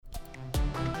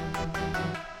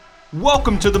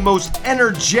Welcome to the most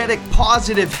energetic,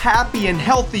 positive, happy, and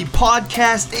healthy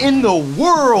podcast in the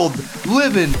world,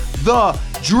 Living the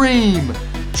Dream.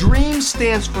 DREAM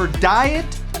stands for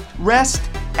diet, rest,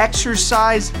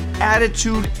 exercise,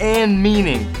 attitude, and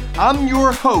meaning. I'm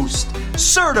your host,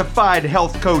 certified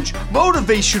health coach,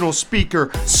 motivational speaker,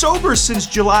 sober since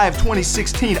July of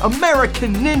 2016,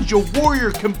 American Ninja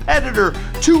Warrior competitor,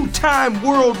 two-time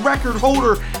world record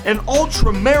holder, and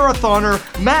ultra marathoner,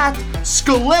 Matt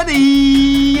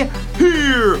Scaletti.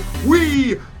 Here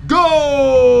we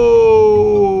go!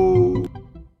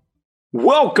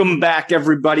 Welcome back,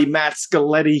 everybody. Matt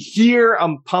Scaletti here.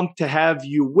 I'm pumped to have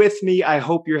you with me. I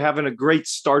hope you're having a great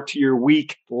start to your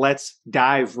week. Let's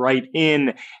dive right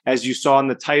in. As you saw in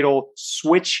the title,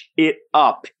 Switch It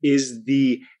Up is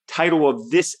the title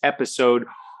of this episode.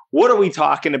 What are we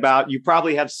talking about? You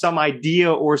probably have some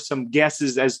idea or some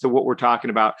guesses as to what we're talking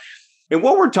about. And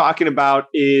what we're talking about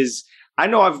is, I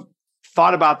know I've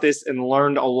thought about this and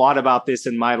learned a lot about this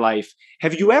in my life.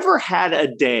 Have you ever had a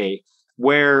day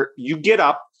where you get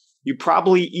up, you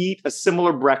probably eat a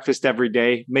similar breakfast every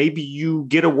day. Maybe you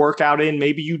get a workout in,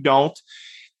 maybe you don't.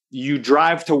 You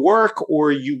drive to work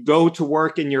or you go to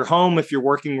work in your home if you're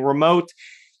working remote.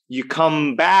 You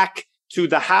come back to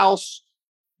the house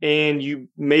and you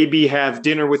maybe have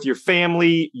dinner with your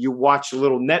family. You watch a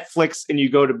little Netflix and you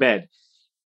go to bed.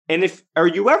 And are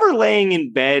you ever laying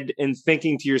in bed and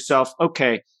thinking to yourself,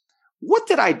 okay, what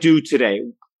did I do today?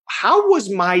 How was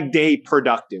my day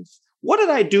productive? What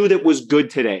did I do that was good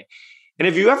today? And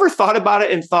have you ever thought about it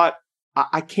and thought,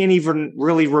 I can't even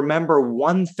really remember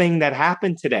one thing that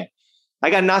happened today?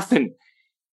 I got nothing.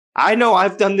 I know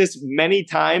I've done this many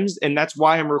times, and that's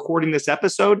why I'm recording this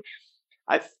episode.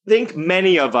 I think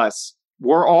many of us,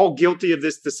 we're all guilty of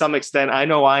this to some extent. I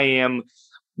know I am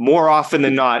more often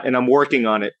than not, and I'm working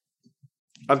on it,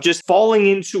 of just falling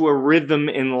into a rhythm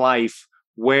in life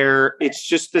where it's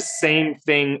just the same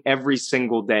thing every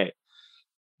single day.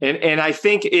 And I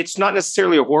think it's not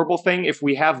necessarily a horrible thing if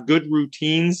we have good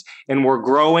routines and we're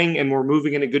growing and we're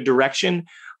moving in a good direction.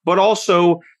 But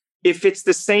also, if it's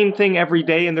the same thing every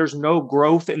day and there's no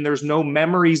growth and there's no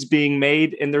memories being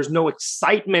made and there's no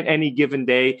excitement any given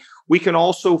day, we can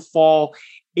also fall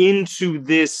into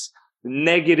this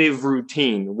negative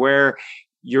routine where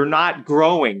you're not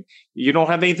growing. You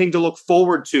don't have anything to look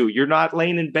forward to. You're not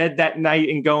laying in bed that night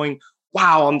and going,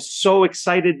 wow, I'm so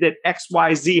excited that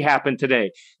XYZ happened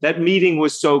today. That meeting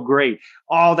was so great.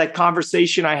 Oh, that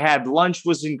conversation I had, lunch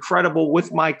was incredible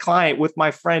with my client, with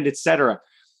my friend, etc.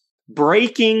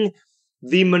 Breaking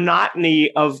the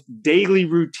monotony of daily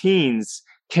routines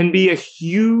can be a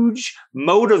huge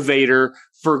motivator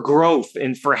for growth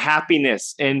and for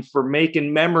happiness and for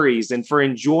making memories and for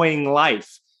enjoying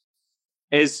life.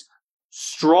 As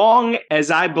strong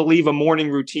as I believe a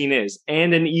morning routine is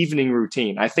and an evening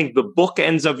routine, I think the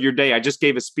bookends of your day. I just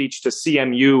gave a speech to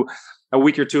CMU a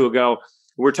week or two ago.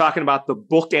 We're talking about the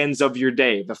bookends of your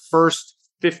day, the first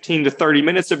 15 to 30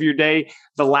 minutes of your day,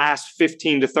 the last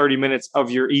 15 to 30 minutes of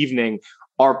your evening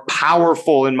are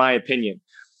powerful, in my opinion.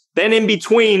 Then in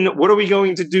between, what are we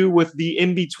going to do with the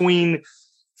in between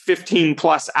 15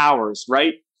 plus hours,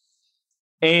 right?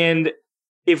 And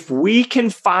if we can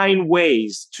find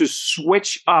ways to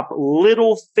switch up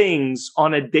little things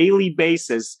on a daily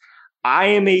basis, I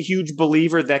am a huge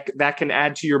believer that can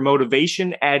add to your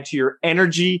motivation, add to your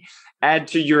energy, add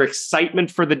to your excitement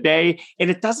for the day.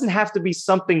 And it doesn't have to be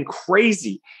something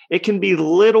crazy. It can be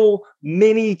little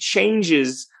mini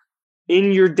changes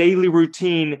in your daily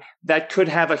routine that could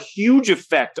have a huge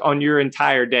effect on your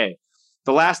entire day.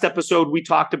 The last episode, we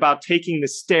talked about taking the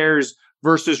stairs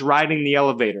versus riding the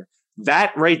elevator.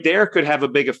 That right there could have a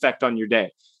big effect on your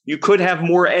day. You could have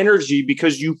more energy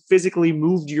because you physically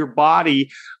moved your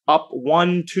body up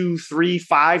 1, 2, 3,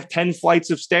 5, 10 flights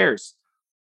of stairs.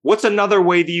 What's another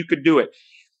way that you could do it?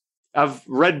 I've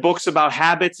read books about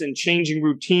habits and changing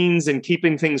routines and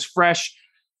keeping things fresh.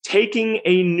 Taking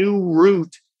a new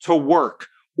route to work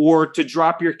or to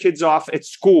drop your kids off at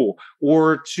school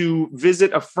or to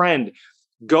visit a friend.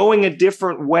 Going a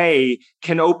different way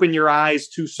can open your eyes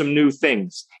to some new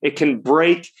things. It can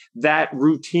break that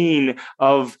routine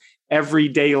of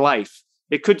everyday life.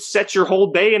 It could set your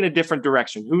whole day in a different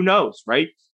direction. Who knows, right?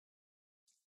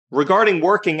 Regarding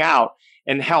working out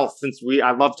and health, since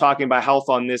I love talking about health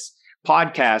on this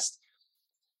podcast,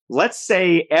 let's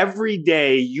say every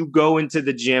day you go into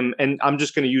the gym, and I'm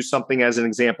just going to use something as an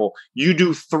example. You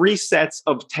do 3 sets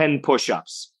of 10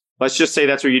 push-ups. Let's just say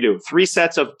that's what you do. 3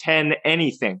 sets of 10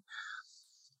 anything.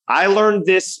 I learned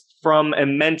this from a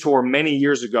mentor many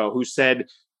years ago who said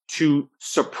to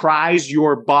surprise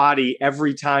your body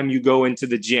every time you go into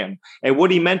the gym. And what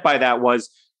he meant by that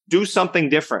was do something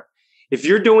different. If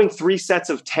you're doing 3 sets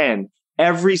of 10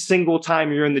 every single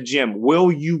time you're in the gym,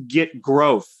 will you get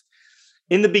growth?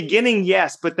 In the beginning,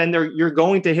 yes, but then you're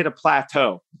going to hit a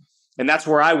plateau. And that's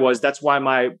where I was. That's why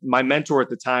my mentor at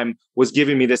the time was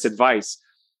giving me this advice.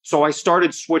 So I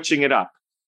started switching it up.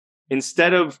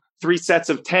 Instead of 3 sets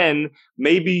of 10,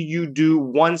 maybe you do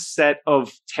 1 set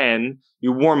of 10,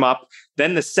 you warm up.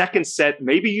 Then the second set,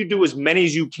 maybe you do as many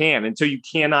as you can until you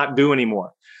cannot do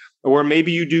anymore. Or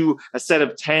maybe you do a set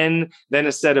of 10, then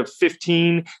a set of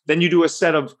 15, then you do a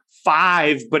set of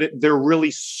 5, but they're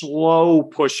really slow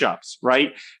push-ups,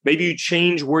 right? Maybe you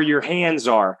change where your hands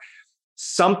are.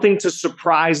 Something to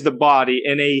surprise the body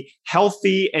in a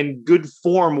healthy and good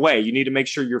form way. You need to make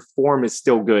sure your form is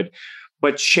still good.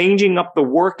 But changing up the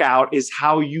workout is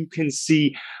how you can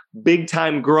see big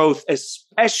time growth,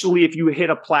 especially if you hit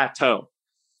a plateau.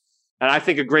 And I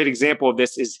think a great example of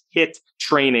this is HIIT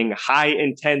training, high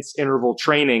intense interval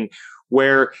training,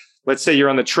 where let's say you're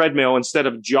on the treadmill, instead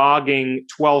of jogging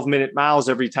 12-minute miles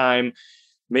every time,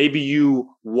 maybe you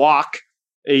walk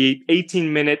a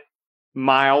 18-minute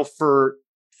mile for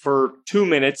 2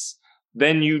 minutes,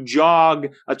 then you jog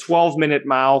a 12-minute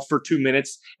mile for 2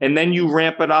 minutes, and then you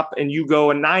ramp it up and you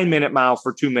go a 9-minute mile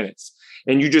for 2 minutes.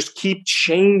 And you just keep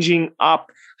changing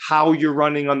up how you're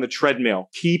running on the treadmill.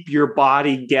 Keep your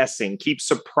body guessing, keep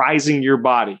surprising your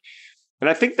body. And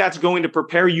I think that's going to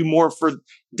prepare you more for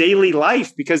daily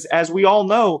life, because as we all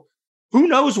know, who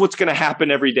knows what's going to happen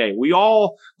every day? We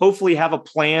all hopefully have a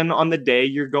plan on the day.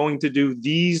 You're going to do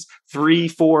these 3,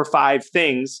 4, 5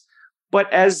 things.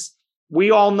 But as we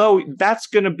all know, there's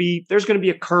going to be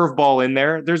a curveball in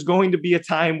there. There's going to be a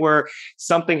time where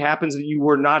something happens that you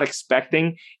were not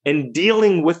expecting, and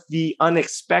dealing with the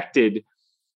unexpected,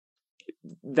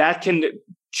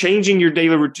 changing your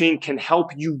daily routine can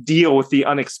help you deal with the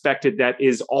unexpected that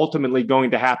is ultimately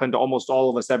going to happen to almost all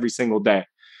of us every single day.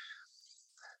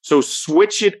 So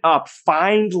switch it up.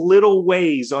 Find little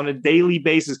ways on a daily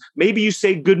basis. Maybe you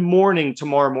say good morning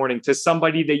tomorrow morning to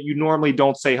somebody that you normally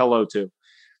don't say hello to.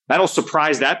 That'll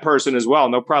surprise that person as well,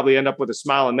 and they'll probably end up with a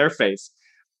smile on their face.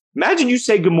 Imagine you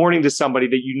say good morning to somebody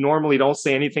that you normally don't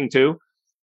say anything to,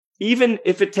 even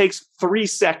if it takes 3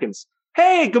 seconds.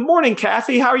 Hey, good morning,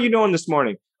 Kathy. How are you doing this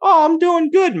morning? Oh, I'm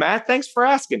doing good, Matt. Thanks for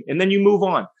asking. And then you move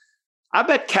on. I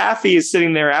bet Kathy is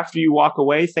sitting there after you walk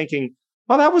away thinking,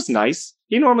 oh, that was nice.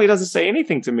 He normally doesn't say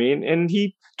anything to me, and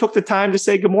he took the time to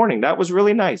say good morning. That was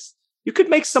really nice. You could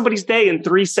make somebody's day in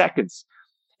 3 seconds.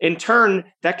 In turn,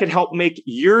 that could help make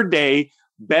your day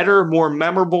better, more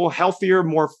memorable, healthier,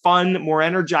 more fun, more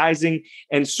energizing,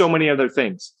 and so many other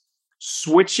things.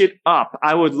 Switch it up.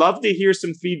 I would love to hear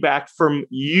some feedback from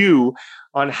you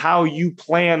on how you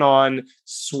plan on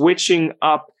switching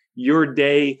up your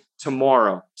day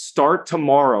tomorrow. Start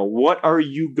tomorrow. What are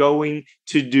you going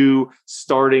to do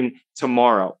starting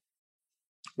tomorrow?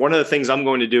 One of the things I'm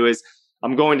going to do is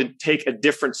I'm going to take a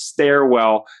different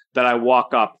stairwell that I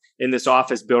walk up in this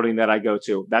office building that I go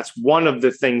to. That's one of the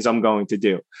things I'm going to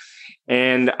do.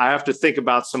 And I have to think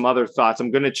about some other thoughts. I'm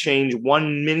going to change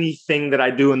one mini thing that I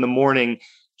do in the morning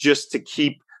just to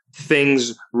keep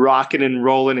things rocking and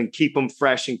rolling and keep them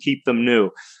fresh and keep them new.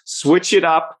 Switch it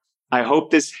up. I hope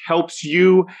this helps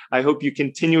you. I hope you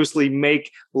continuously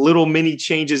make little mini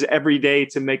changes every day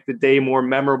to make the day more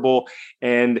memorable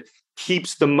and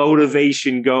keeps the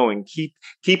motivation going.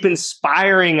 Keep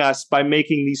inspiring us by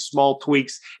making these small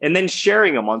tweaks and then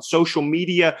sharing them on social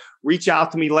media. Reach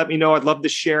out to me. Let me know. I'd love to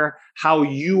share how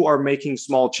you are making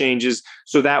small changes,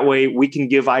 so that way we can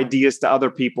give ideas to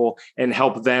other people and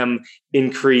help them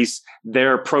increase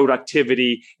their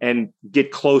productivity and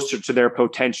get closer to their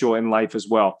potential in life as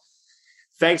well.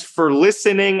 Thanks for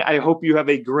listening. I hope you have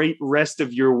a great rest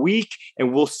of your week,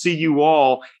 and we'll see you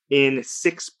all in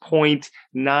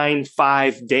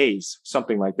 6.95 days,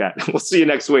 something like that. We'll see you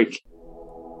next week.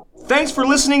 Thanks for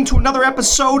listening to another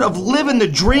episode of Living the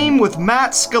Dream with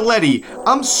Matt Scaletti.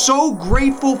 I'm so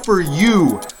grateful for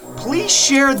you. Please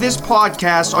share this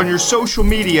podcast on your social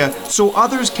media so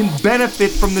others can benefit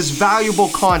from this valuable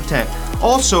content.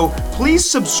 Also, please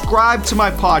subscribe to my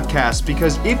podcast,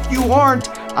 because if you aren't,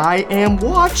 I am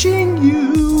watching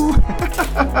you.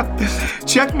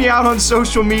 Check me out on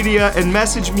social media and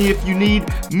message me if you need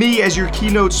me as your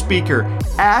keynote speaker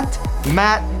at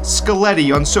Matt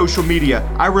Scaletti on social media.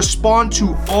 I respond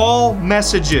to all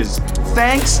messages.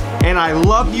 Thanks, and I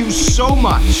love you so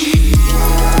much.